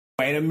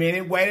Wait a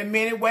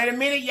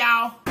minute,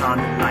 y'all.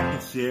 Comment, like,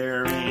 and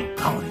share, and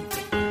comment.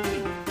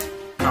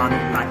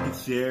 Comment, like, and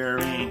share,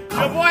 and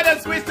Your boy done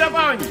switched up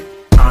on you.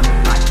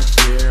 comment, like, and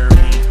share,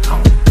 and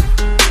comment.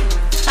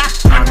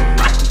 Comment,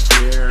 like, and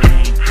share,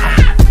 and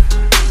comment.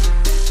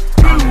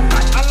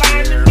 I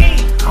lied to me.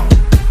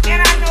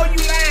 And I know you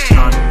lying.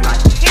 Comment,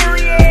 like, and share,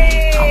 and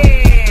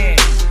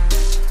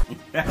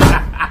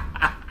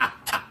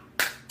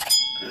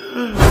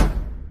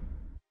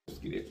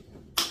Period.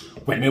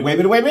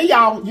 Wait a minute,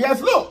 y'all.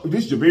 Yes, look, if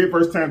this is your very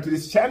first time to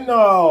this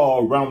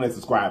channel, run and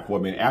subscribe for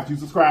a minute. After you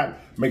subscribe,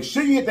 make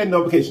sure you hit that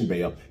notification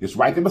bell. It's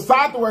right there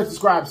beside the word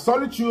subscribe so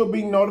that you'll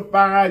be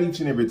notified each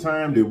and every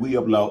time that we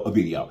upload a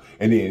video.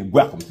 And then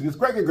welcome to this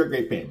great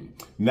family.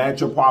 Now that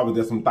you're part of,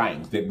 there's some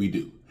things that we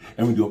do.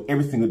 And we do them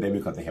every single day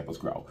because they help us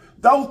grow.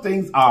 Those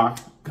things are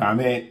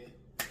comment,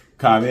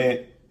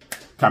 like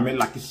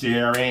and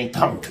share, and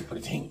comment for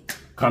the team.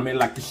 Comment,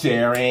 like, and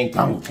share, and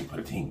comment for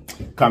the team.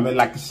 Comment,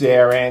 like, and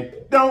share, and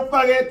don't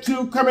forget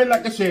to comment,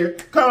 like, and share.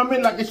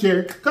 Comment, like, and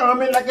share.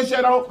 Comment, like, and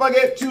share. Don't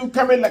forget to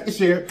comment, like, and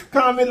share.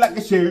 Comment, like,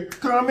 and share.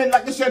 Comment,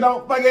 like, and share.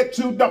 Don't forget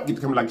to don't get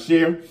to comment, like, and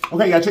share.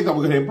 Okay, y'all check out.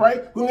 We're going to pray.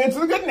 We're going to get into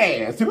the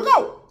goodness. Here we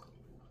go.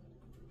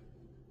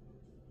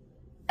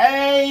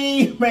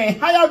 Hey, man.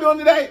 How y'all doing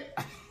today?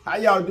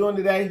 You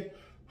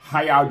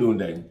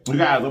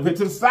guys, up here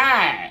to the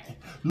side.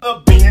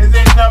 Look, Ben is in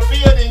the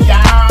building,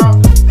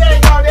 y'all. There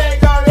you go.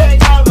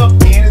 Look,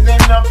 Ben is in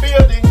the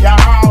building,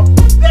 y'all.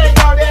 There you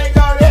go.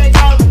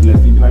 Let's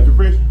see if you like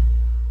refreshing.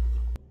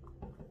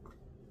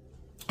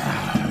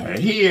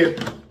 Here,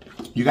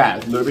 you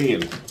guys, little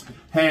Ben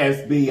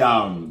has the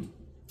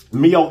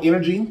Meal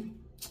Energy.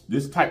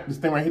 This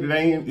thing right here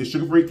today is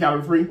sugar-free,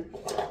 calorie-free, 0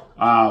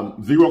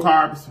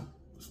 carbs,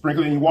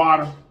 sprinkle in your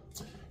water,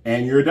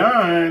 and you're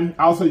done.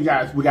 Also, you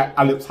guys, we got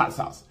our LIPS hot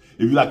sauce.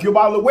 If you like your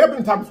bottle of web in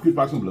the top of the description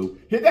box in blue,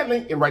 hit that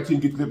link and right to you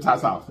get the LIPS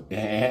hot sauce.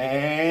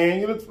 And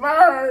you look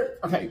smart.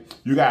 Okay,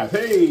 you guys,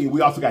 hey,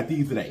 we also got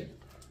these today.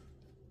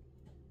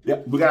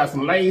 Yep, we got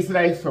some Lay's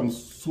today, some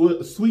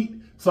sweet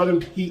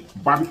Southern Heat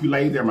barbecue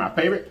Lay's. They're my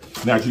favorite.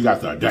 Now you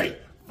guys today.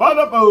 For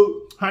the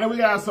food, honey, we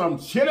got some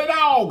chili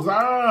dogs.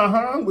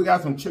 We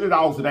got some chili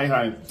dogs today,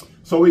 honey.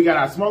 So we got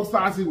our smoked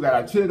sausage, we got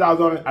our chili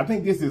dogs on it. I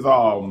think this is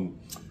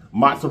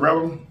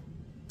mozzarella.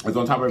 It's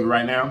on top of it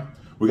right now.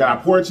 We got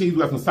our pork cheese, we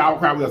got some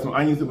sauerkraut, we got some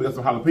onions, and we got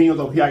some jalapenos.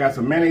 Over here I got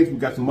some mayonnaise, we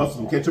got some mustard,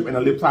 some ketchup, and a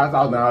LIPS hot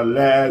sauce. Now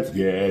let's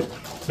get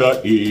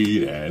to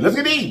eating. Let's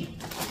get eating.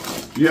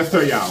 Yes,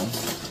 sir, y'all.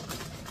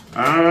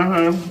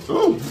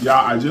 Ooh,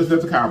 y'all, I just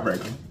left the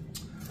chiropractor.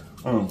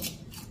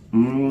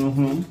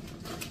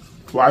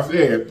 So I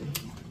said,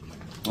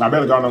 I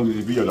better go on and get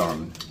this video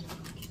done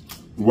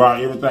while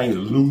everything is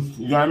loose,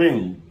 you know what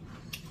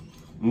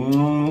I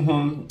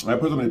mean? I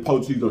put some of the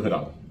poached cheese on here,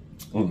 though.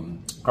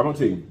 Come on,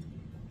 team.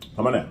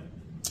 Come on now.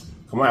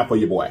 Come on out for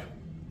your boy.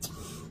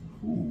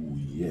 Ooh,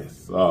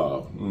 yes. Put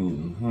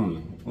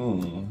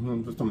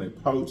some of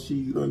that poached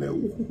cheese on there.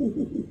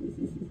 Ooh.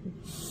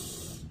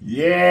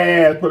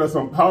 Yes, put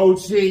some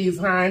poached cheese,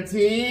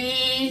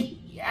 honey.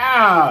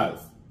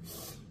 Yes.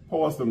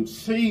 Pour some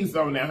cheese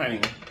on there,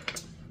 honey.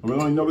 We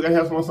gotta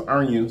have some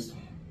onions.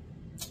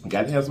 We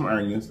got to have some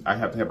onions. I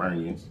have to have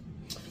onions.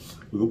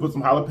 We're gonna put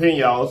some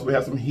jalapenos so we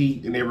have some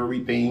heat and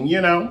everything,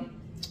 you know.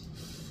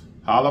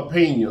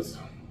 Jalapenos.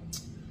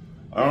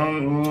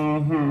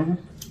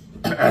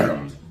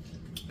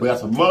 We got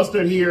some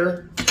mustard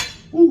here.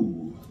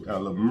 Ooh, got a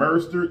little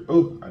mustard.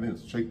 Oh, I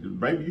didn't shake this.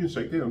 Baby, you didn't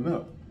shake that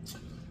enough.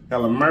 Got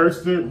a little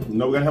mustard.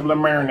 No, we gotta have a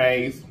little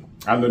mayonnaise.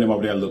 I know them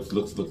over there looks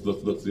just a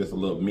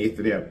little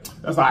messy there.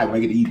 That's all right when I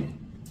get eaten.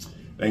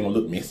 They ain't gonna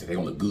look messy, they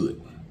gonna look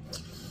good.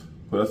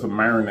 Put some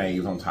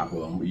mayonnaise on top of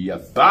them.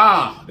 Yes,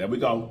 there we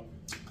go.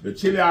 The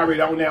chili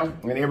already on there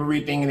and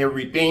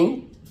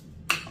everything.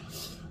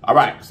 All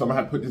right, so I'm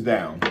gonna have to put this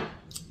down.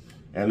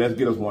 And let's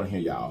get us one here,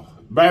 y'all.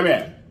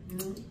 Baby,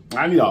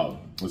 I need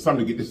something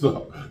to get this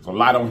up. So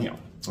light on him.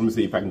 Let me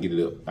see if I can get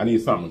it up. I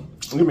need something.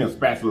 Give me a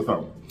spatula or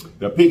something.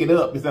 To pick it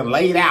up, it's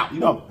laid out, you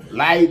know,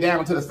 laid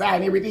down to the side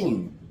and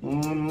everything.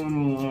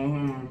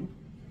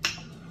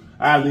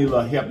 I need a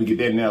little help to get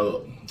that nail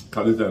up.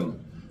 Cause it's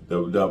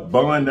the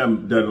bun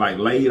done like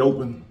laid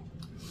open.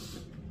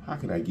 How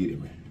can I get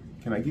him?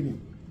 Can I get him?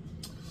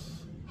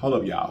 Hold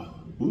up, y'all.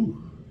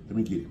 Ooh, let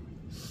me get him.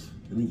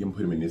 Let me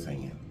put him in this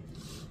hand.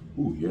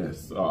 Ooh,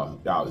 yes.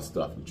 Y'all, this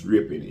stuff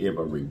dripping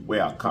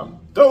everywhere. Come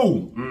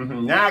through.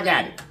 Now I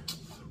got it.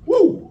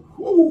 Woo.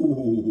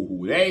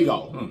 Woo. There you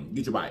go.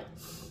 Get your bite.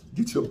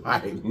 Get your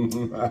bite.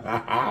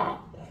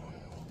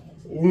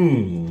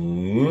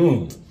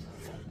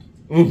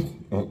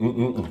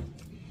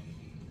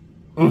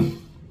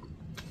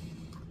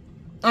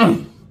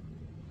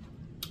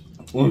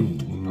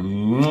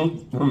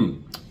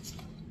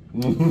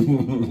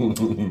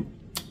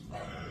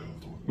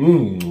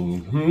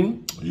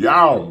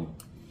 Y'all.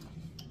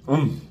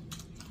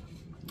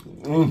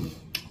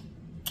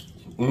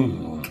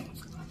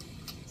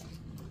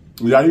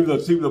 Y'all need to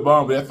keep the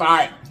bun, but that's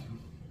fine.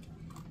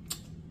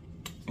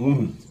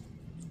 And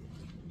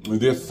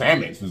this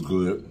sandwich is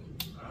good.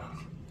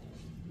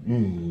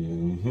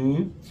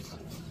 Mm-hmm.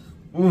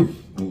 Mm.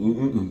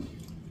 Mm-mm-mm.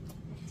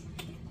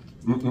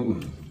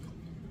 Mm-mm-mm.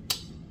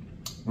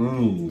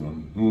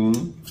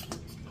 Mm-hmm.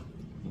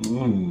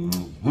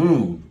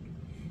 Mm-hmm.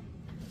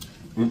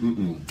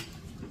 Mm-mm-mm.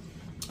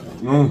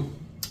 Mm.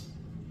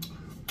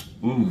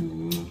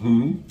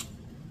 Mm-hmm.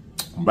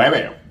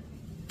 Baby.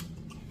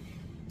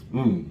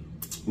 Mm.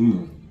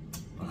 Mm.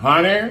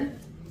 Honey.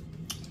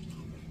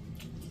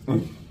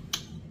 Mm.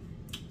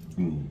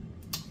 Mm.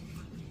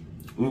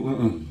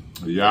 Mm-mm-mm.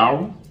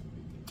 Y'all.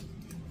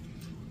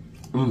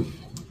 Mm.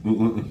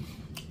 Mm-mm-mm.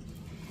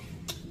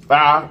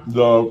 I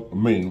love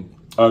me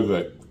a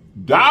good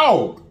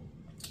dog.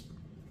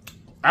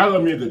 I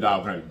love me a good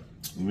dog, honey.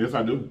 Yes,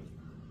 I do.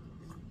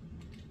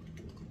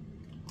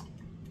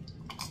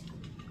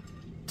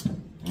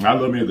 I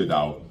love me a good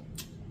dog.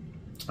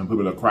 And put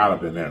a little crowd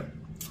up in there.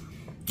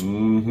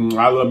 Mm-hmm.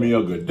 I love me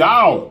a good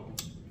dog.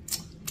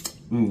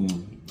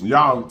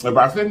 Y'all, if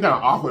I seem kind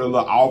of awkward, a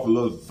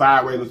little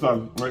sideways or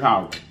something, look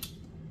how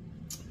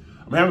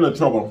I'm having a little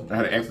trouble. I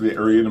had an accident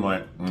earlier in the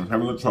month. I'm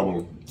having a little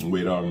trouble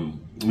with,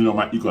 you know,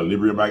 my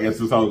equilibrium, I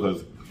guess, or so,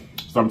 because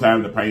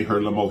sometimes the pain hurt a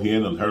little more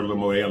here and hurt a little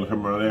more there and hurt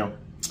more there.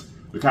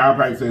 The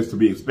chiropractor says to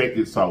be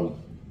expected, so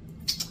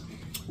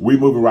we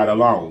moving right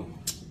along.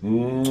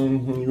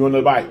 You want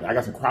a bite? I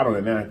got some crowd on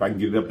it now. If I can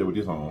get it up there with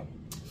this on.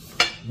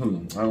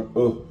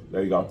 Oh,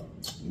 there you go.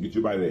 Get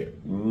your bite there.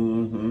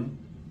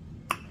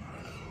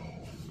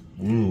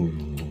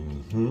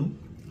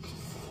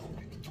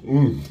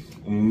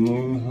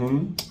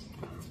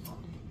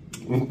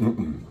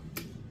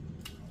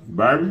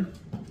 Baby.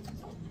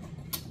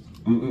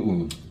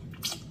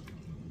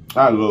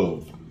 I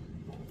love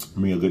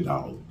me a good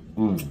dog.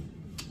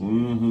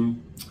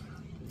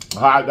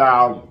 Hot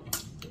dog.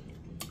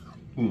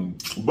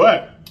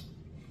 But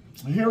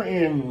here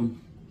in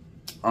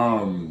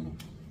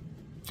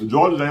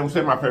Georgia, they don't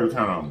say my favorite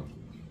kind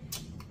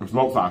of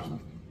smoked sausage.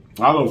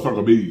 I love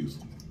Circle B's.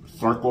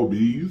 Circle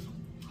B's.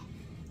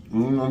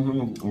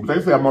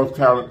 They say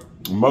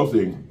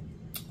mostly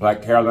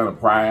like Carolina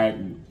Pride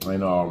and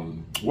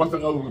what's the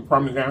other one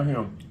prominent down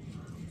here?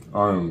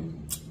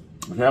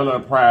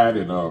 Carolina Pride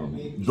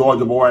and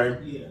Georgia Boy.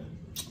 Yeah.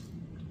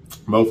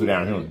 Mostly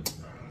down here.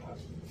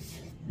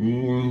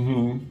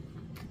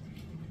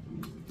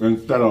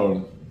 Instead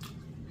of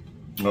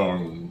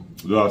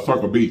the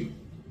Circle B.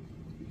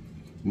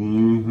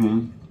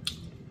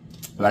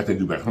 Like they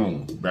do back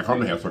home. Back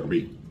home they have Circle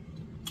B.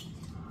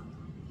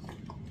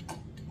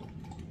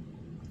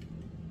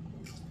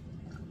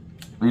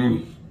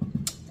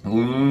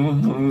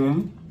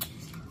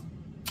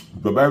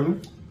 But baby,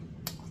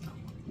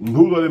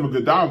 who let them a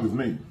good dog is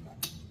me.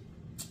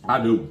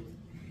 I do.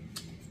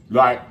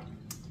 Like,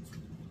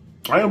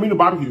 I don't mean to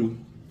barbecue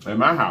at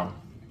my house.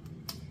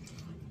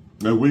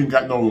 If we ain't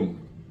got no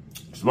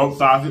smoked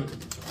sausage,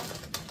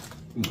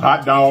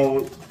 hot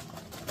dog,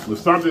 or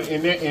something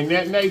in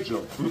that nature.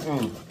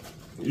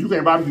 You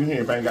can't barbecue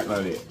here if I ain't got none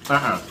of that.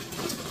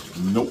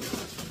 Nope.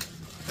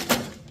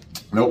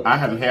 Nope, I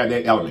haven't had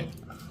that element.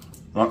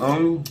 I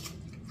ain't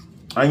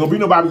gonna be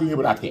no barbecue here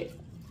without that.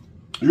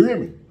 You hear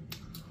me?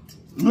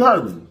 You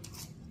heard me.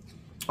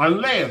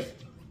 Unless,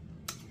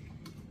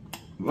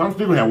 I'm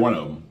still gonna have one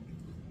of them.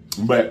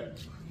 But,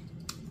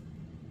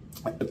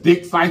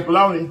 thick sliced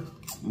bologna.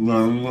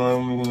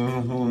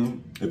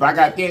 If I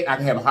got that, I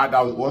can have a hot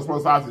dog or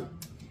smoked sausage.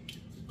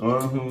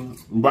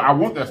 But I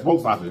want that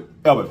smoked sausage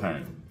every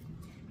time.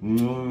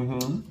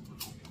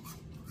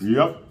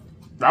 Yep.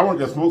 I want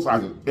that smoked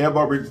sausage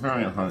every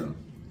time, honey.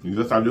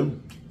 Yes, I do.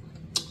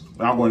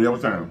 I want it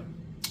every time.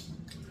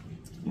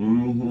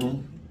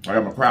 I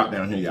got my crowd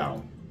down here,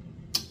 y'all.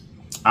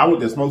 I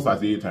want that smoked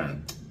sausage every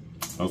time.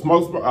 A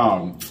smoked,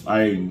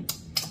 a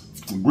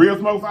grilled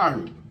smoked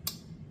sausage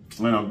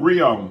and a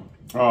grilled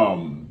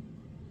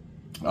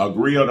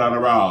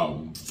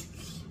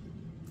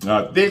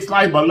thick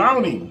sliced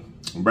bologna,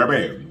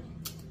 baby.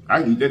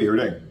 I can eat that every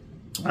day.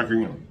 I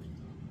can.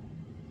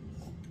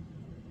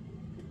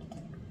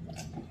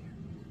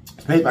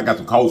 Especially if I got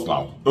some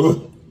coleslaw.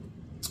 Ugh.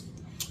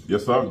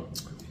 Yes, sir.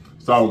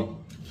 So,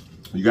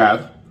 you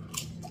guys,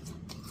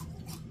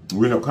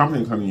 we have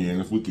company coming in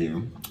this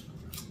weekend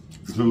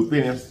to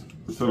finish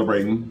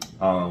celebrating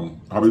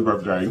Hubby's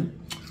birthday.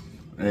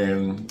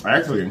 And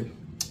actually,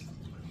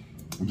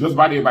 just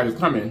about everybody's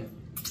coming.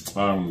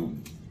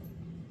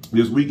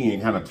 This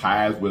weekend kind of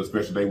ties with a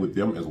special day with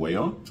them as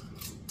well.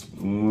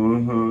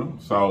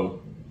 So,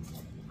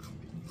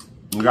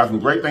 we got some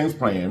great things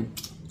planned.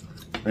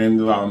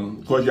 And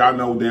of course, y'all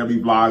know they'll be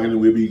vlogging and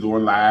we'll be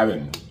going live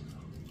and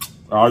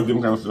all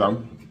different kind of stuff.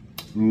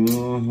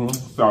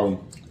 So,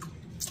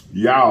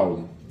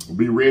 y'all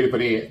be ready for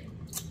that.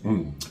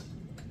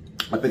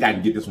 I think I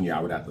can get this one,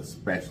 y'all, without the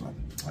spatula.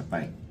 I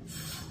think.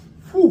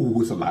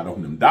 Whew, it's a lot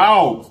on them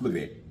dogs. Look at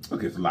that.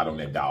 Look, it's a lot on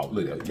that dog.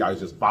 Look at it. Y'all, it's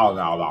just falling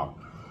all off.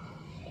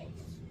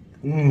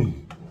 That's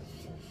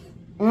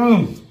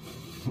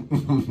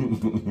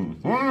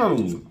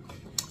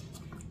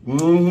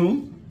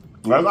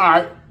all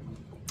right.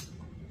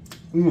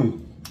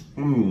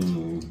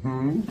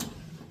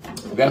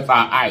 That's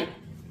all right.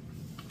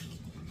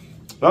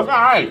 That's all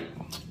right.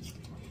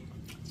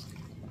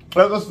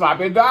 That's a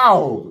sloppy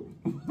dog.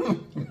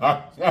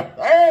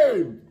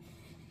 Hey,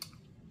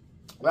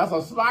 that's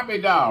a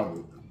sloppy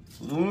dog.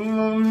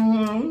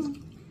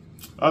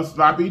 A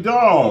sloppy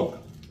dog.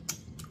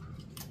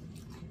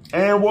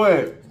 And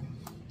what?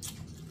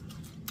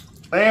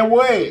 And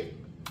what?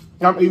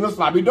 I'm eating a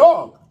sloppy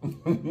dog.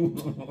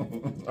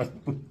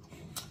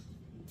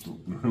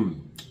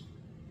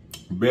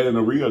 Better than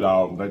a real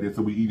dog. Like that's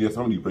what we eat at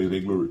some of these places.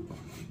 They glory.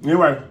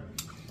 Anyway.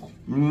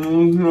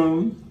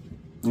 I'm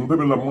put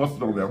a little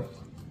mustard on there.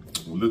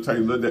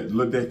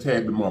 Let that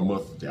tad bit more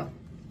mustard there.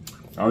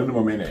 I don't need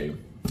more mayonnaise.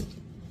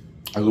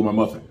 I do my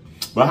mustard.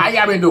 But how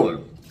y'all been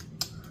doing?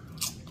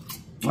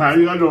 How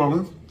y'all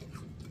doing?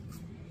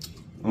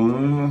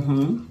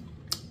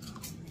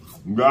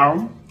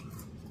 Down.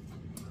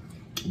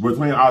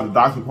 Between all the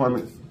doctor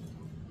appointments,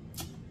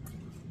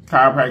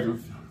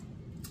 chiropractors,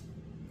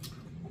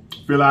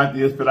 fill out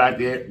this, fill out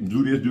that,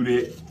 do this, do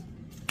that,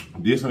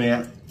 this and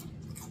that,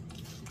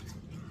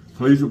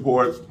 police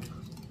reports,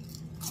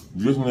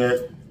 this and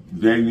that,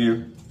 that and this,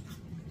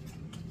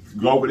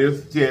 go over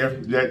this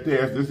test, that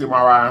test, this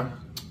MRI.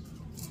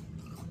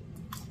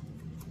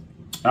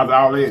 After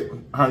all that,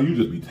 honey, you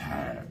just be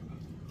tired.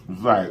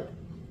 It's like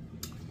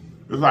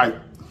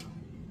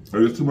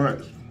it's too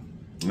much,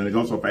 and it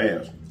goes so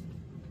fast.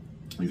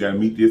 You gotta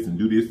meet this and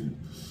do this and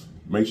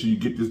make sure you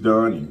get this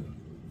done and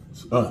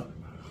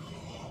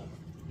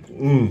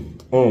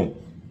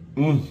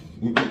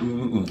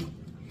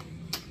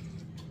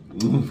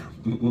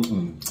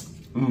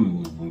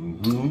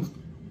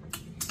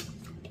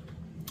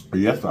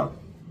yes, sir.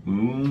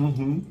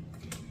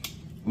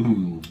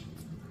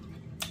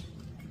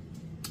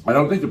 I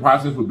don't think the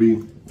process would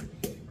be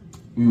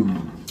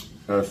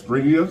as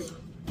strenuous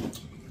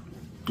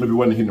if it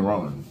wasn't hitting the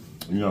wrong,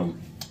 you know.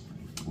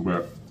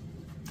 But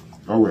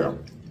oh well.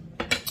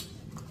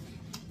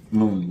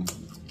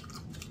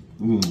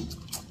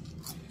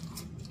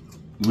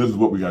 This is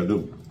what we gotta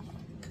do.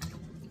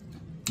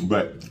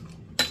 But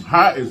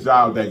how is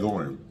y'all day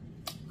going?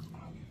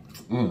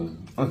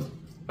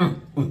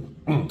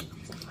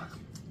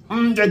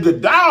 That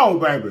good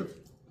dog, baby.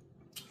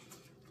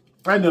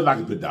 Ain't nothing like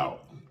a good dog.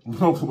 I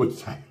don't care what you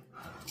say.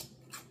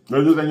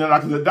 There just ain't nothing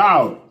like a good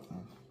dog.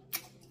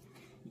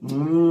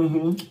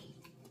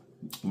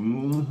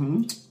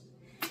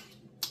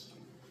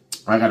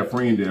 I got a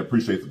friend that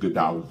appreciates a good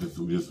dog just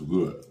as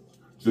good,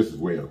 just as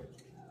well.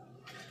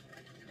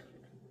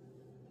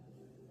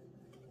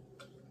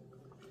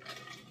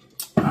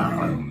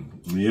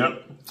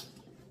 Yep.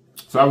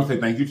 So I would say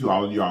thank you to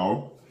all of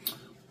y'all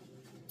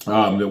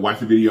that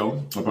watched the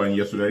video up on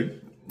yesterday.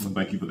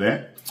 Thank you for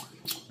that.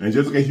 And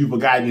just in case you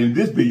forgot in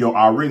this video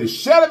already,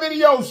 share the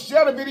video,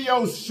 share the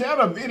video, share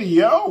the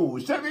video,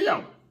 share the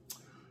video.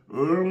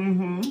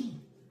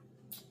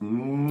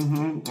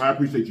 I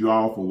appreciate you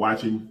all for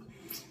watching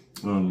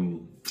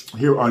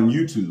here on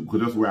YouTube,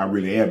 because that's where I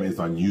really am, is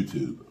on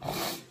YouTube.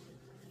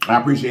 I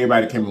appreciate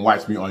everybody that came and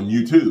watched me on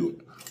YouTube.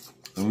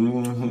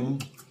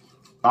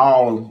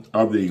 All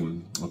of the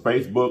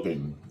Facebook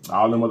and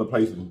all them other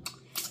places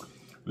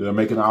that are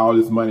making all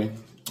this money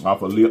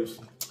off of lips.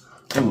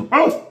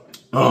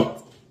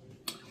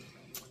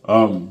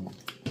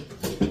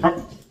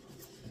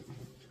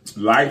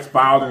 Likes,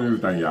 follows, and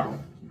everything, y'all.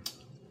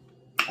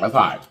 That's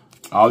all right.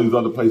 All these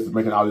other places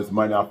making all this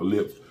money off of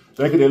lips.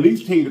 They could at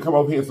least tell you to come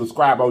over here and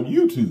subscribe on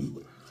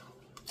YouTube.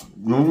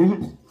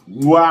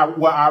 Where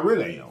I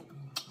really am.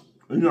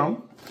 You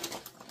know?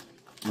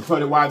 So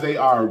that while they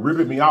are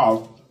ripping me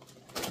off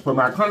for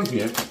my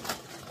content,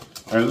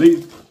 at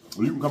least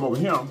you can come over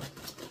here,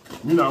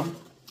 you know,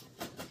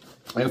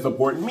 and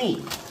support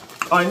me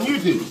on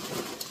YouTube.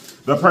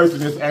 The person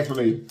that's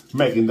actually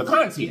making the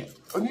content.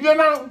 You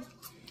know?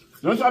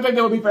 Don't y'all think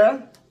that would be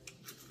fair?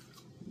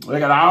 They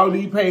got all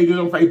these pages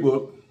on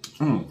Facebook.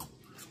 You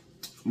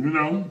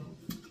know?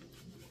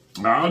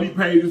 All these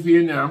pages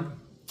here now.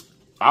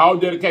 All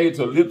dedicated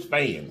to Lips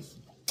fans.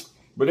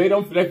 But they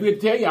feel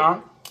tell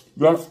y'all,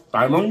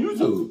 I'm on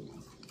YouTube.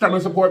 Come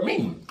and support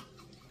me.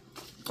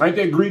 Ain't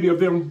that greedy of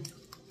them?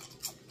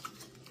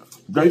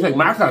 They take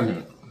my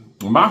content,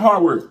 my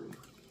hard work.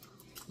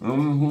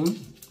 And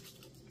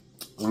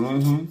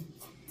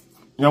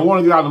I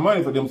want to get all the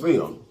money for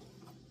themselves.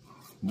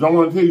 Don't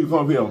want to tell you to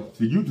come here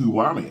to YouTube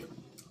where I'm at.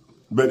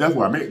 But that's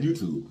where I'm at,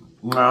 YouTube.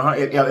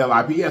 At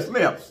LLIPS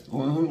LIPS.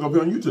 Go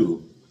here on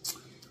YouTube.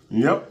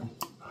 Yep.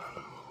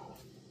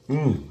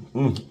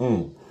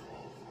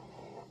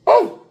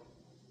 Oh!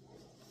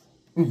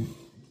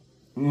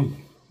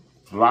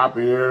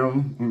 Sloppy.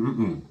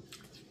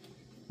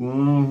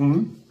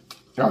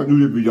 I knew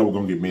this video was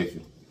gonna get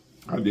messy.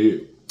 I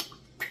did.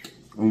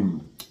 We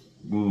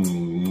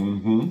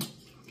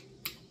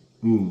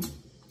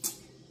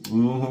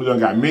done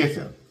got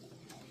messy.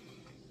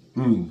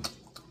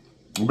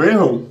 But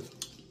anywho,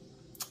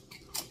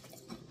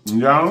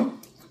 y'all,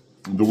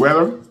 the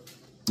weather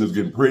is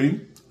getting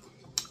pretty.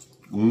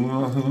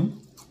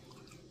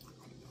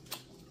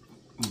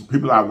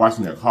 People are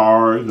washing their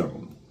cars,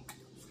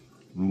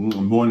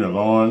 mowing their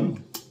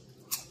lawn.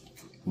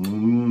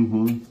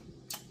 The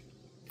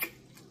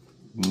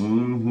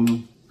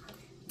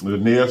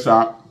nail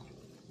shop.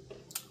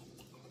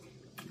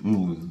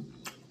 It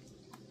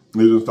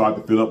just start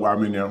to fill up while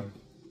I'm in there.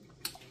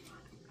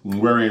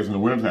 Whereas in the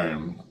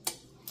wintertime,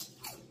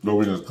 though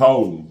when it's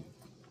cold,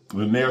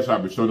 the nail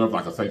shop is showing up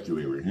like a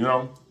sanctuary, you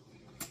know?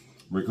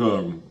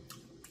 Because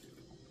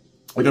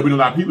there'll be a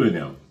lot of people in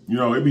there. You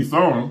know, it'd be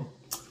some,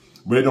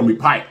 but it don't be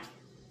piped.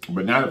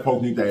 But now the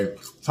folks need their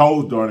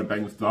toes done and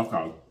things and stuff,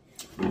 cause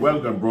the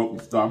weather done broke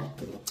and stuff.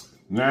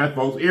 Now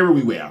folks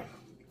everywhere.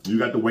 You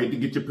got to wait to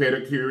get your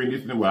pedicure and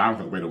this and that. Well, I don't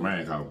have to wait on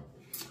mine, cause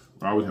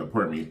I always have a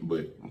permit,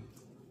 but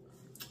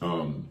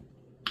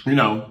you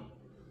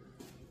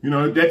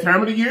know, that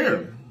time of the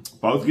year,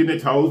 folks getting their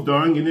toes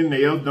done, getting their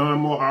nails done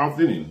more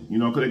often, and you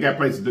know, cause they got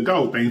places to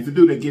go, things to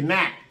do, they get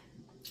that.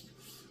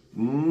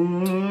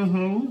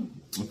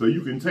 So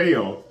you can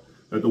tell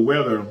that the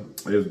weather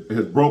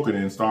has broken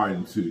and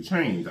starting to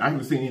change. I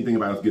haven't seen anything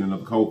about us getting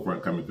another cold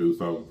front coming through,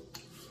 so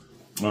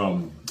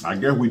I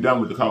guess we're done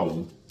with the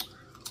cold.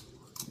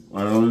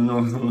 I don't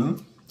know.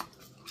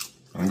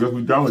 I guess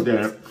we're done with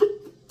that.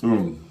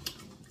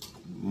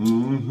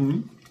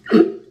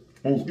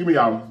 Excuse me,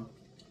 y'all.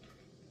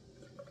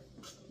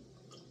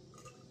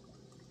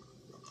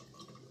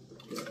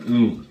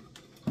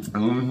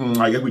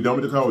 I guess we're done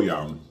with the cold,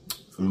 y'all.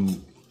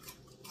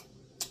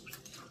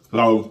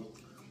 So,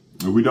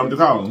 if we done with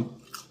the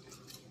cold,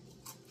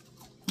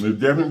 it's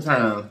definitely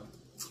time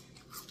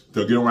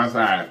to get on my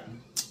side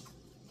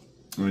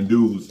and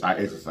do our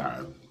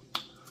exercise.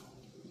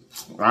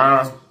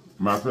 I,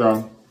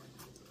 myself,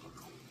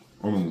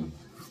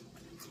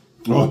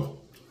 so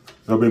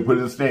I've been put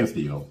at a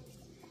standstill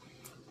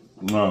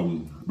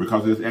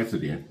because of this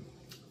accident.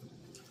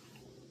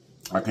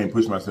 I can't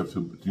push myself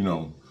too,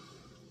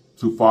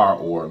 too far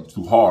or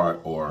too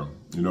hard, or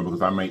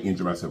because I may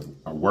injure myself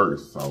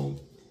worse. So,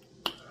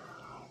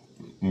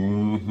 I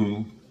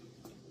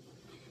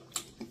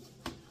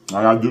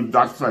gotta do what the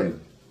doctor say.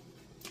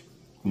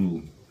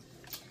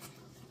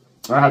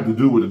 I have to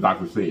do what the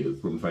doctor says.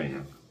 What I'm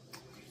saying,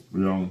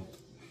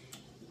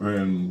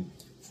 and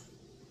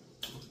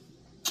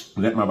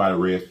let my body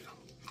rest,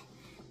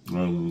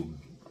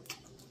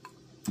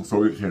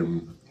 so it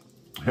can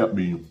help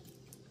me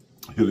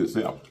heal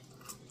itself.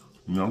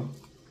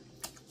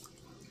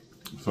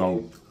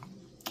 So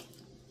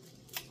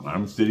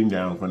I'm sitting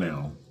down for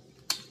now,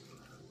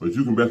 but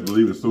you can best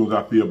believe as soon as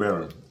I feel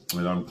better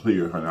and I'm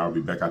clear, honey, I'll be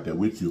back out there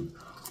with you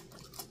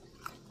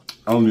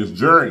on this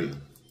journey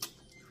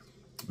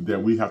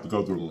that we have to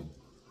go through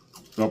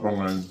up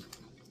on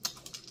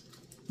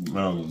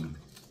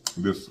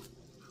this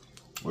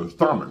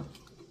sermon.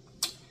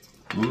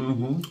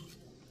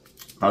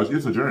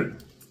 It's a journey.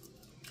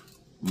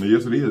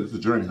 Yes, it is. It's a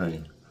journey,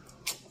 honey.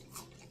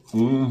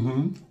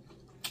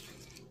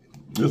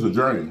 It's a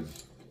journey.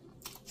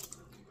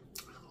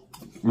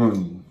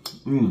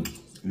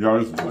 Y'all,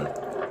 listen to it.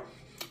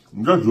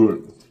 Let's do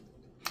it.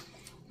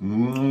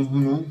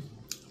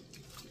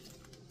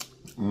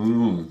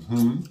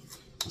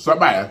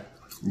 Somebody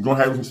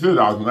gonna have some chili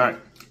dogs tonight.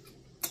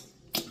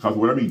 Cause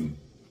what I'm eating,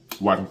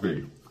 watching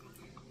film.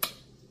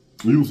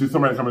 You will see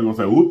somebody coming and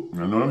gonna say, "Whoop!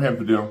 I know I'm having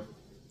for them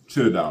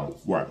chili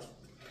dogs." Watch.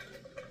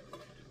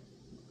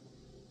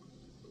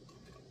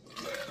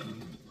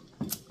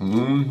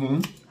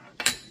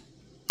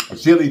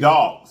 Chili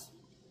dogs.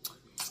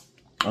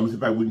 Let me see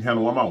if we can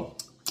handle one more.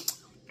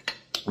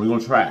 We're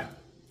gonna try.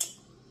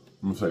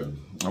 I'm gonna say,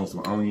 I want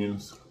some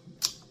onions.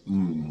 I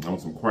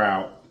want some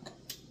kraut.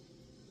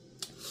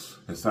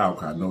 And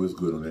sauerkraut. I know it's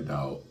good on that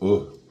dog.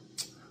 Ugh.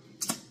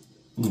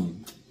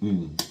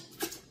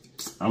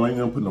 I ain't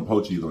gonna put no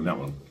poached cheese on that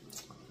one.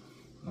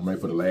 I'm ready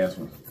for the last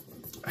one.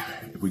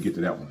 If we get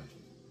to that one.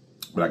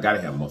 But I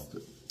gotta have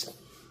mustard.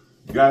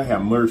 You gotta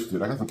have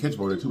mustard. I got some ketchup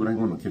over there too, but I ain't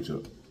want no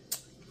ketchup.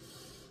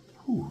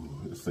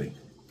 Whew, let's see.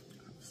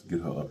 Let's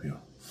get her up here.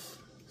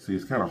 See,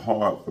 it's kind of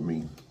hard for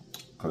me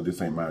because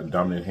this ain't my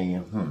dominant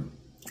hand.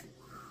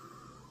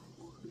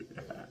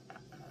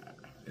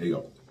 There you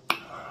go.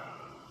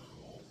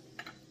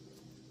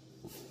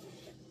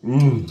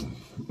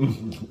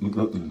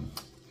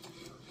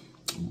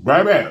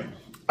 Baby.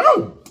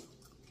 Oh.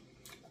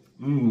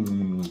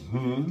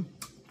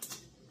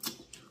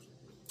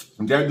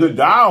 That good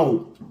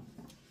dog.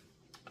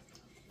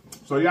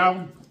 So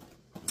y'all,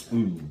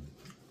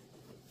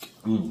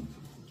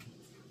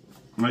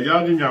 now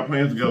y'all getting y'all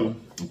plans together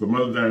for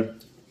Mother's Day.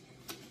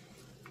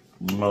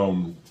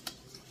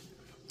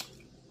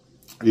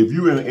 If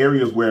you're in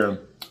areas where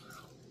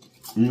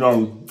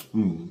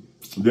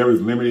there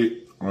is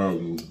limited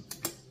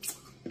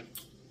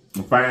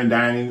fine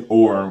dining,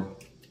 or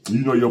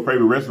your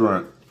favorite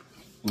restaurant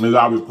is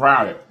always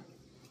crowded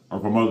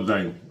for Mother's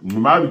Day, you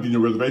might be getting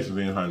your reservations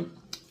in, honey.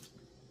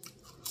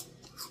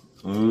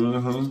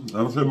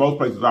 I'm sure most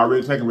places are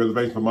already taking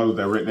reservations for Mother's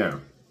Day right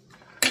now.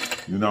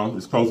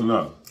 It's close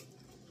enough.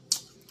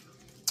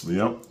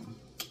 Yep.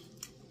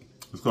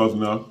 It's close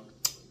enough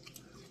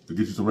to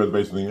get you some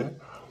reservations in.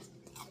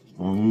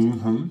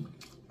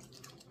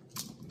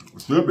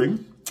 Should be.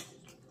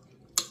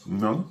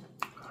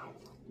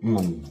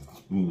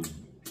 You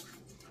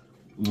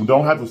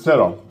don't have to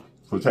settle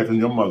for taking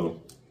your mother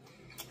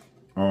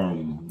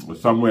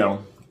somewhere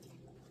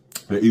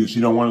that either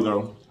she don't want to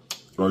go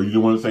or you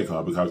don't want to take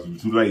her because you're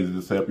too lazy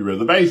to set up your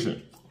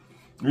reservation.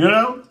 You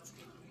know?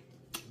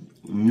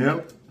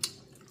 Yep.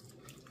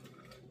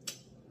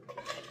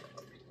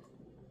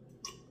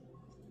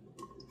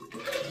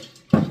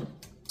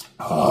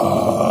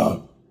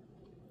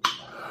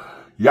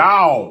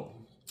 Y'all,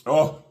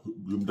 oh,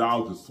 them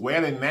dogs are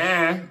sweating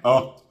now.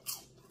 Oh,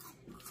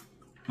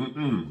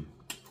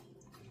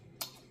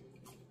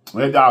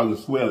 that dog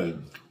is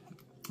swelling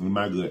in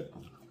my gut.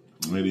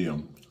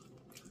 Medium.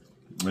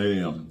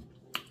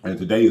 And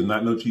today is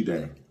not no cheat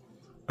day.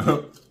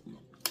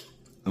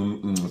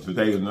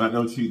 Today is not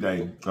no cheat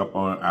day up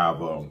on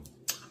our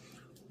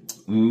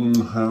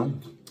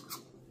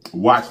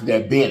watch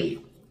that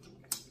belly.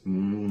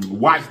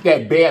 Watch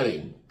that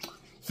belly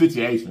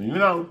situation, you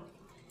know?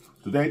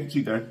 Today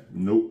cheat day.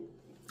 Nope.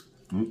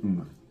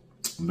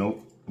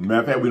 Nope. Matter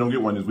of fact, we don't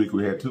get one this week.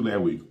 We had 2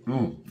 last week.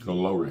 Go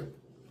lower.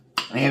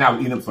 And I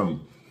was eating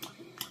some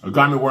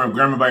gummy worm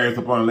gummy bears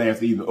up on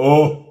last evening.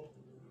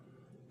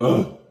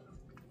 Y'all,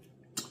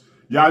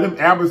 them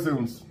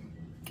Albertsons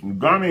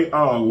gummy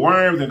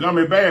worms and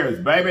gummy bears,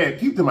 baby,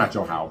 keep them out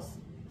your house.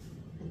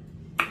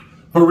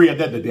 For real,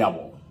 they're the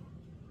devil.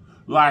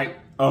 Like,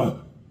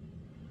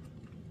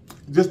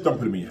 just don't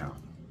put them in your house.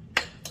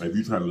 If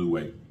you're trying to lose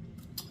weight.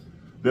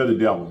 They're the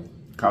devil.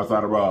 Cause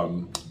out of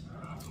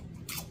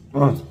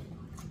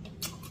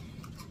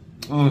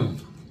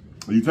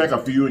you take a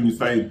few and you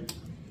say,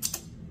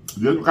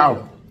 just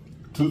because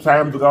 2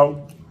 times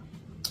ago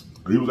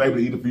he was able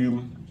to eat a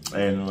few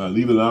and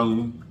leave it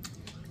alone,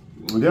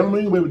 that don't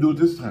mean you'll be able to do it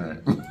this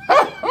time. Ain't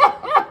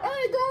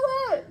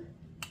alright.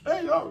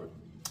 Ain't alright.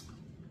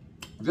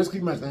 Just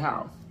keep them at the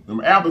house. Them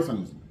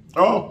Albertsons.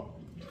 Oh,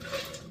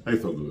 they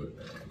so good.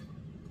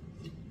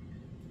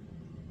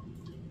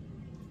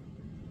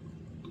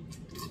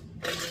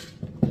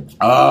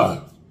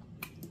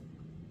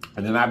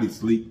 And then I be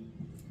asleep,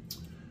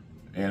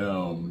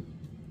 and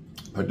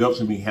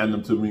production be handing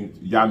them to me.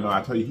 Y'all know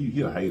I tell you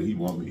he a hater. He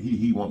want me.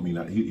 He want me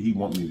not. He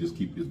want me to just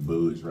keep this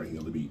buzz right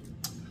here to be.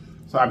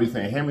 So I be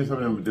saying, hand me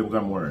some of them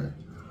gum worms.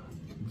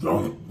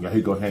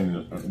 He go hand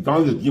me.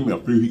 Don't just give me a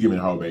few. He give me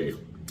a whole bag.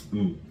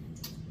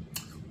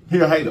 He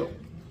a hater.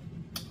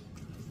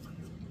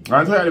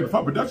 I tell you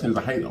before, production is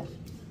a hater.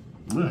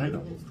 Real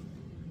hater.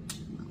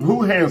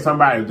 Who hands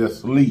somebody to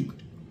sleep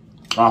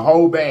a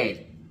whole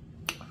bag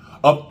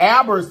of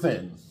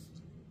Albertsons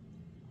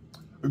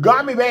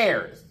gummy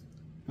bears?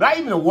 Not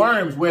even the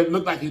worms where it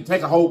look like you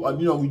take a whole,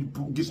 you know, you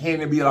just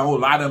hand and be a whole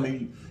lot of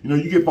them. You know,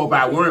 you get 4 or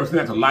 5 worms, and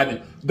that's a lot of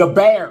them. The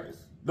bears,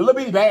 the little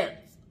bitty bears,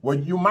 where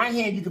you my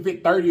hand you can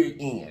fit 30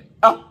 in.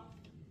 Oh,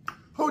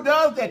 who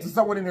does that to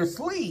someone in their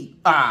sleep?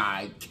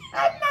 I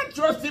cannot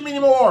trust him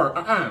anymore.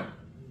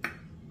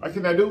 I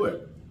cannot do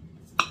it.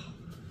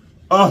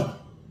 I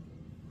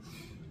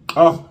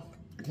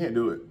can't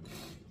do it.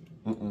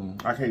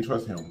 I can't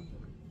trust him.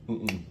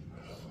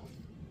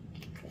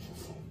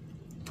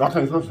 I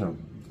can't trust him.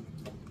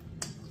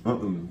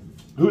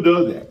 Who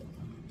does that?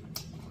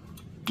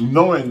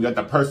 Knowing that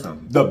the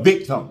person, the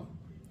victim,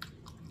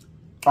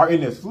 are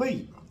in their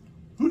sleep.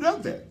 Who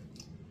does that?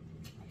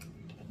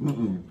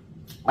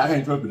 I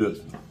can't trust this.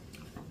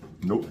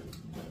 Nope.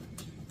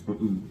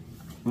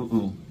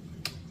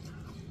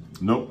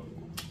 Nope.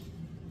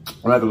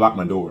 I have to lock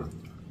my door.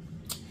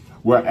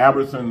 Where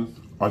Albertsons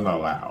are not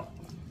allowed.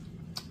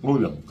 Oh,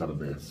 them gummy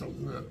bears so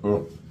good.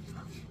 Oh,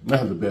 they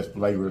have the best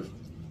flavors,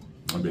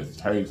 the best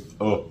taste.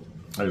 Oh,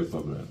 they are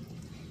so good.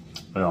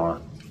 They are.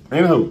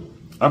 Anywho,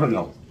 I don't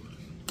know.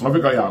 I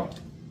forgot y'all.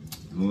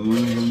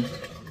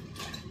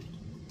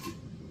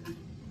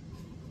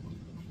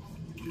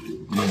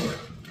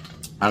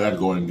 I gotta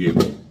go and get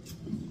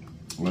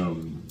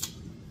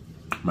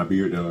my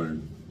beard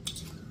done,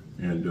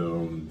 and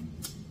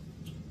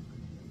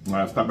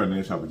I stopped by the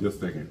nail shop for just a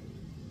second.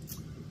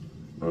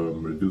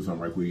 I'm gonna do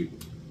something right quick,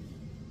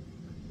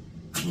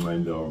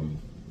 and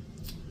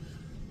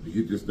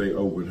get this day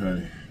open,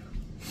 honey.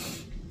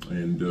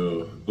 And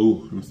oh,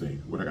 let me see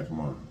what I got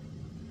tomorrow.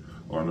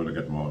 Oh, I know what I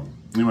got tomorrow.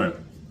 Anyway,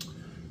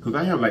 cause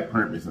I have like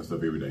permits and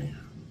stuff every day.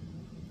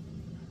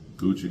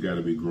 Gucci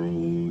gotta be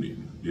groomed,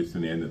 and this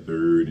and that and the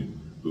third, and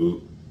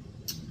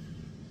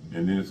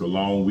then it's a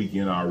long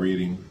weekend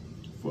already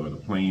for the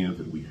plans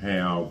that we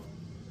have.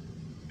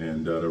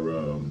 And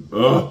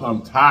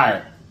I'm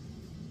tired.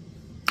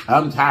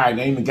 I'm tired.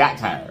 I ain't even got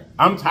tired.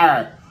 I'm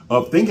tired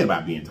of thinking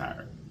about being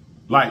tired.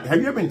 Like, have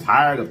you ever been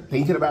tired of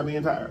thinking about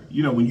being tired?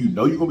 You know, when you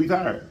know you're gonna be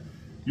tired,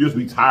 you just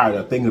be tired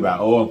of thinking about,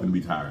 oh, I'm gonna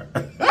be tired.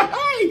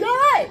 Hey, all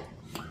right.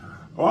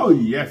 Oh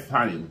yes,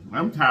 honey.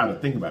 I'm tired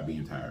of thinking about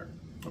being tired.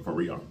 For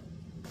real.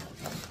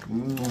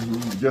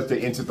 Just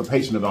the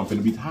anticipation of I'm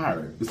gonna be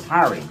tired. It's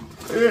tiring.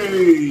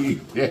 Hey,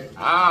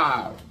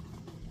 yeah.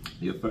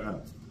 Yes,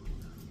 sir.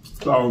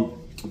 So,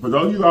 for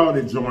those of you all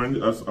that joined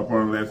us up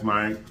on last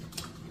night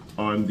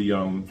on the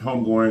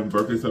homegoing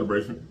birthday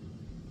celebration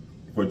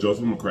for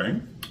Joseph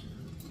McCray,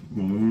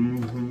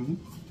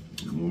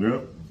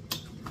 yep.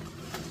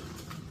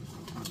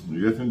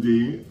 Yes,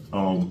 indeed.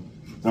 I want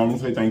to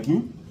say thank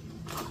you.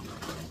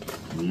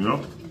 You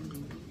know,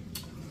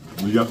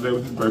 yesterday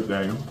was his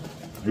birthday.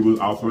 He was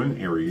also in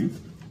Aries.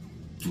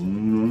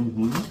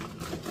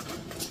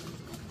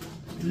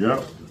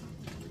 Yep.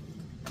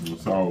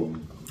 So,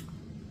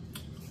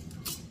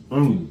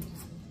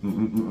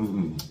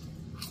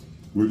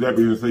 with that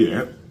being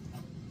said,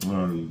 I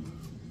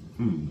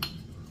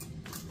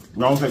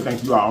want to say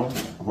thank you all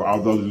for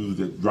all those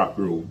that dropped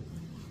through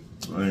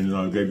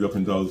and gave your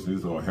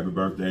condolences or happy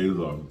birthdays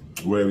or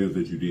whatever it is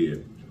that you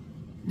did.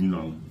 You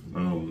know,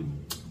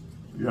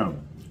 yeah.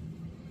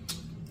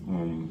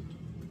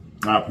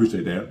 I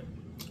appreciate that.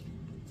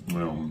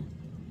 And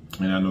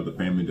I know the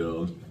family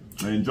does.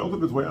 And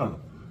Joseph as well.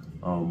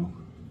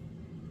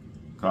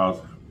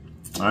 Because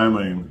I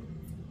am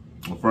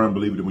a firm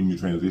believer that when you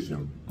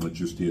transition, that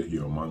you're still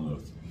here among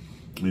us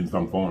in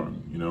some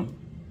form, you know.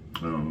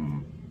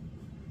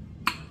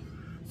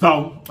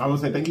 So I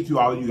want to say thank you to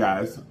all of you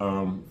guys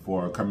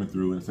for coming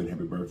through and saying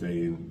happy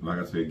birthday and, like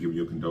I said, giving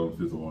your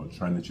condolences or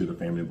trying to cheer the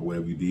family for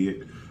whatever you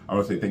did. I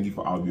want to say thank you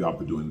for all of you all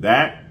for doing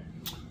that.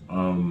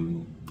 I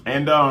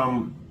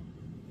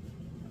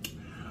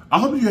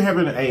hope you're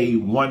having a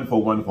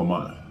wonderful, wonderful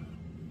month.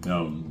 As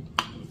a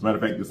matter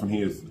of fact, this one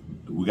here is,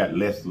 we got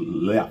less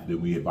left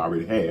than we have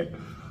already had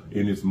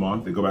in this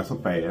month. They go by so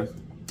fast.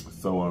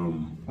 So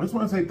I just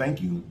want to say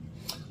thank you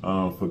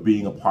for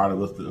being a part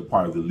of us, a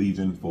part of the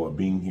Legion, for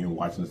being here and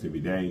watching us every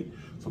day,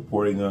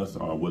 supporting us,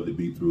 whether it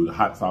be through the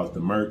hot sauce, the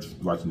merch,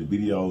 watching the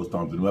videos,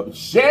 thumbs them up,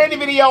 sharing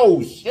the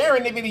videos,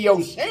 sharing the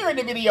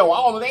video,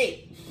 all of that.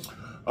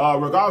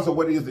 Regardless of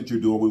what it is that you're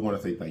doing, we want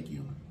to say thank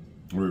you.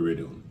 We really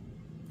do.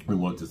 We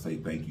want to say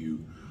thank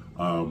you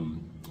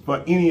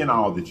for any and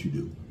all that you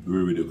do. We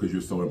really do, because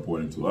you're so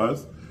important to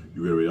us.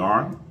 You really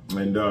are.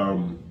 And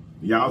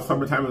y'all,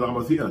 summertime is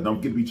almost here. Don't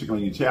get to be checking on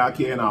your child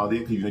care and all that,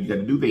 because you know you got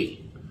to do that.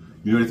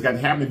 You know it's got to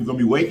happen if you're going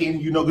to be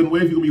waking. You know good and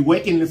well if you're going to be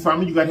waking this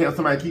summer, you got to have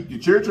somebody keep your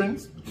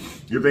children's,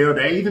 your veiled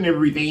days and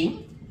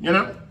everything, you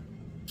know.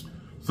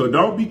 So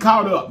don't be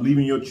caught up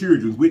leaving your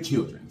children with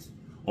children's,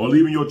 or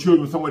leaving your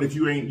children somewhere that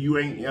you ain't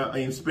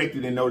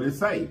inspected and know they're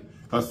safe.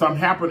 Because something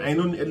happened,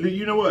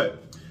 you know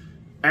what?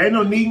 Ain't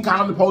no need in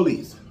calling the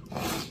police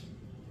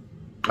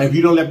if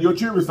you don't let your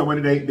children somewhere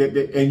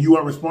and you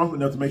are responsible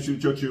enough to make sure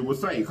that your children were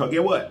safe. Because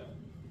guess what?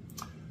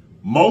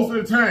 Most of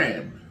the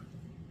time,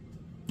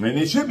 and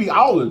it should be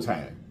all the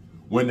time,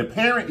 when the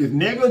parent is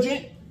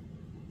negligent,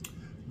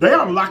 they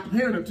ought to lock the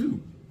parent up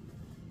too,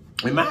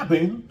 in my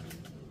opinion.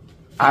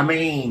 I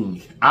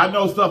mean, I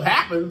know stuff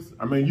happens.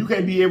 I mean, you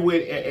can't be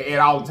everywhere at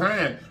all the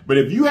time. But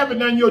if you haven't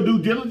done your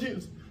due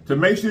diligence to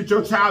make sure that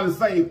your child is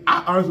safe,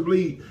 I honestly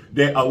believe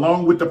that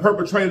along with the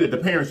perpetrator, that the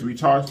parents should be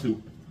charged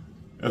too.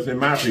 That's in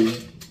my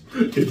opinion.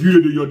 If you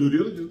didn't do your due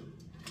diligence.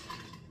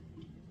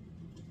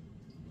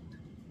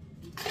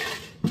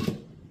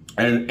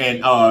 And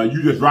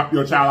you just dropped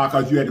your child out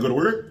because you had to go to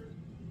work.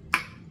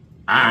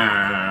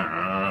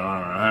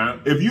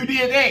 If you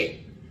did that,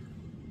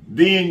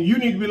 then you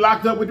need to be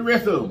locked up with the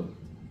rest of them.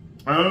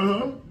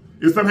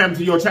 If something happens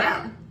to your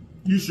child,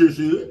 you sure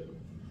should.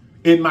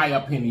 In my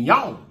opinion,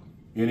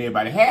 and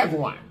everybody has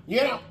one,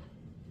 you know.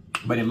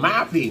 But in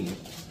my opinion,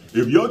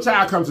 if your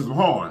child comes to some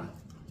harm,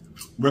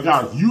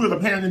 because you as a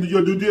parent didn't do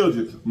your due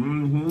diligence,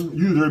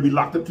 you deserve to be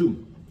locked up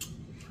too.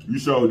 You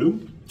sure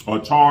do. Or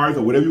charged,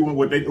 or whatever you want,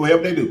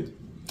 whatever they do.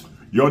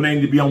 Your name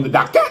need to be on the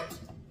docket,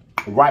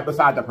 right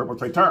beside the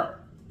perpetrator.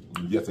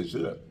 Yes, it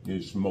should.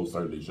 It most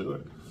certainly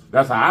should.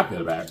 That's how I feel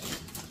about it.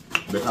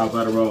 Because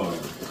of the road.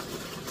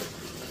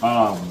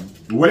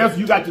 What else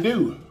you got to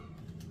do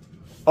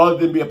other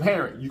than be a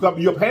parent? You got to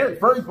be a parent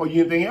first before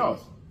you anything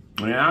else.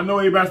 And I know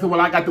everybody said, well,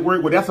 I got to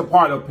work. Well, that's a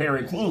part of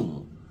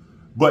parenting.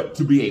 But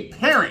to be a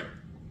parent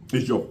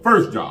is your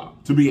first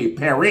job. To be a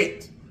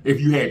parent,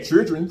 if you had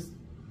children.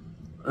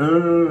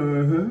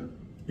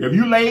 If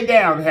you laid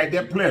down and had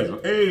that pleasure,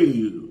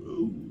 hey,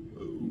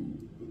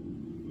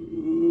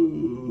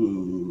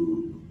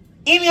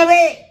 any of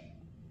that.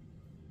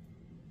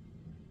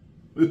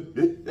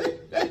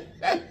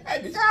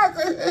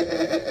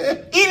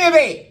 Any of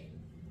that.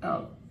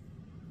 Oh.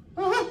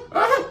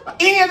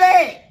 Any of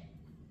that.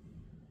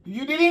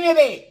 You did any of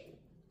that.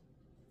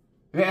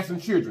 It has some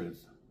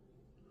children's.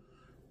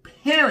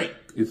 Parent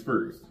is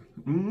first.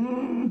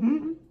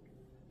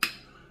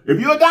 If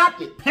you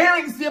adopted,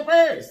 parent is still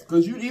first.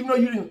 Because even though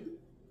you didn't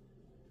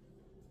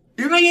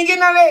get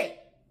none of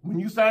that, when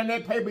you sign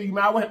that paper, you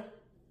might well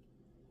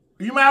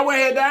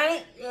have done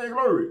it. Yeah,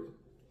 glory.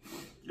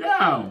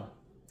 Yeah.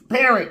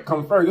 Parent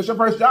comes first. That's your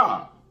first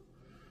job.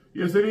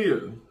 Yes, it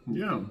is.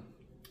 Yeah.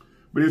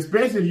 But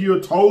especially if your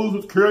toes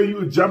was curly, you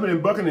was jumping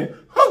and bucking and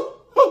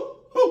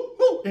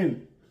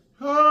and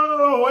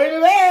oh, look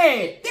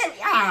at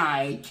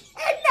that.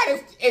 Not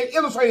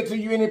illustrated to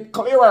you any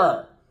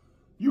clearer.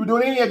 You were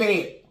doing any of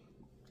that.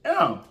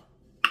 Yeah.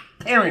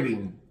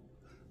 Parenting.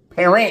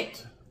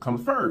 Parent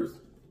comes first.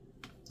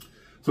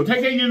 So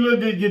take care of your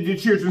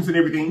children and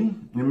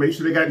everything, and make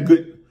sure they got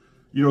good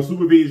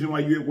supervision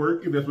while you're at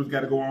work, if that's what's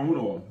got to go on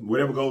or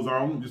whatever goes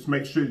on. Just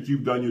make sure that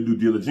you've done your due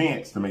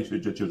diligence to make sure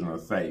that your children are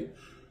safe.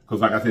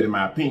 Because like I said, in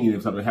my opinion,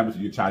 if something happens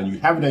to your child and you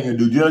haven't done your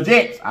due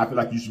diligence, I feel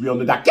like you should be on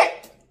the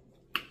docket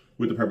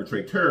with the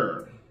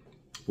perpetrator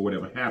for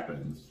whatever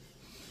happens.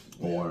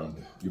 Or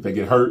if they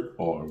get hurt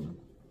or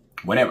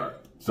whatever.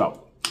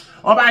 So,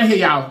 all right, here,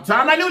 y'all.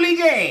 Time my new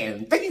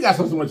legion. Thank you guys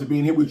so much for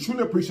being here. We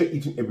truly appreciate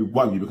each and every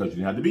one of you because you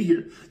didn't have to be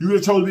here. You would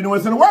have chosen to be the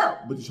ones in the world,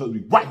 but you chose to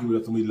be right here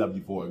with us and we love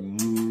you for it.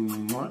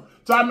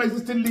 Time makes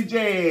us to the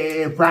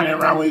legion. Riding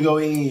around when we go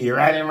in.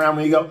 Riding around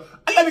when we go.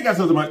 I love you guys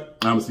so much.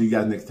 I'm going to see you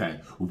guys next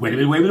time. Wait a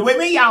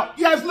minute, y'all.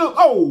 You guys look.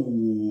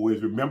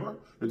 Always remember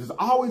that there's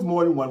always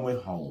more than one way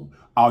home.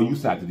 All you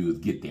have to do is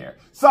get there.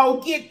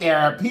 So get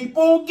there,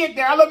 people. Get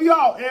there. I love you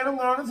all. And I'm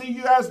going to see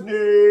you guys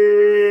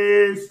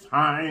next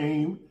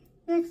time.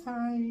 Next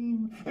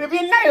time. And if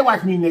you're not to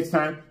watch me next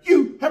time,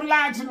 you have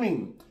lied to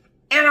me.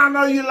 And I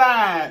know you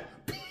lied.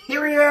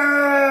 Period.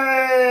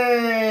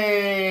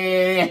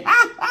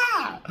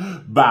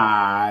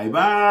 Bye-bye.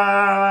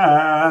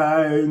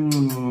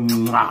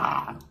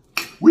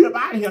 We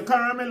about here.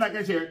 Comment, like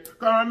I said.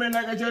 Comment,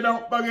 like I said.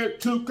 Don't forget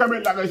to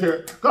comment, like I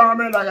said.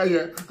 Comment, like I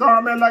said.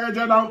 Comment, like I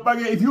said. Don't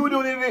forget. If you were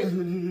doing it,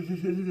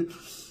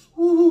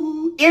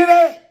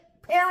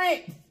 internet,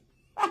 parent.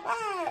 I'm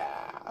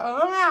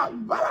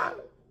out. Bye-bye.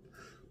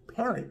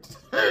 Parent.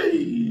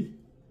 Hey.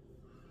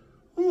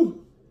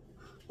 Ooh.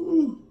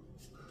 Ooh.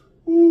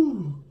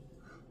 Ooh.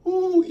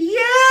 Ooh.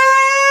 Yeah.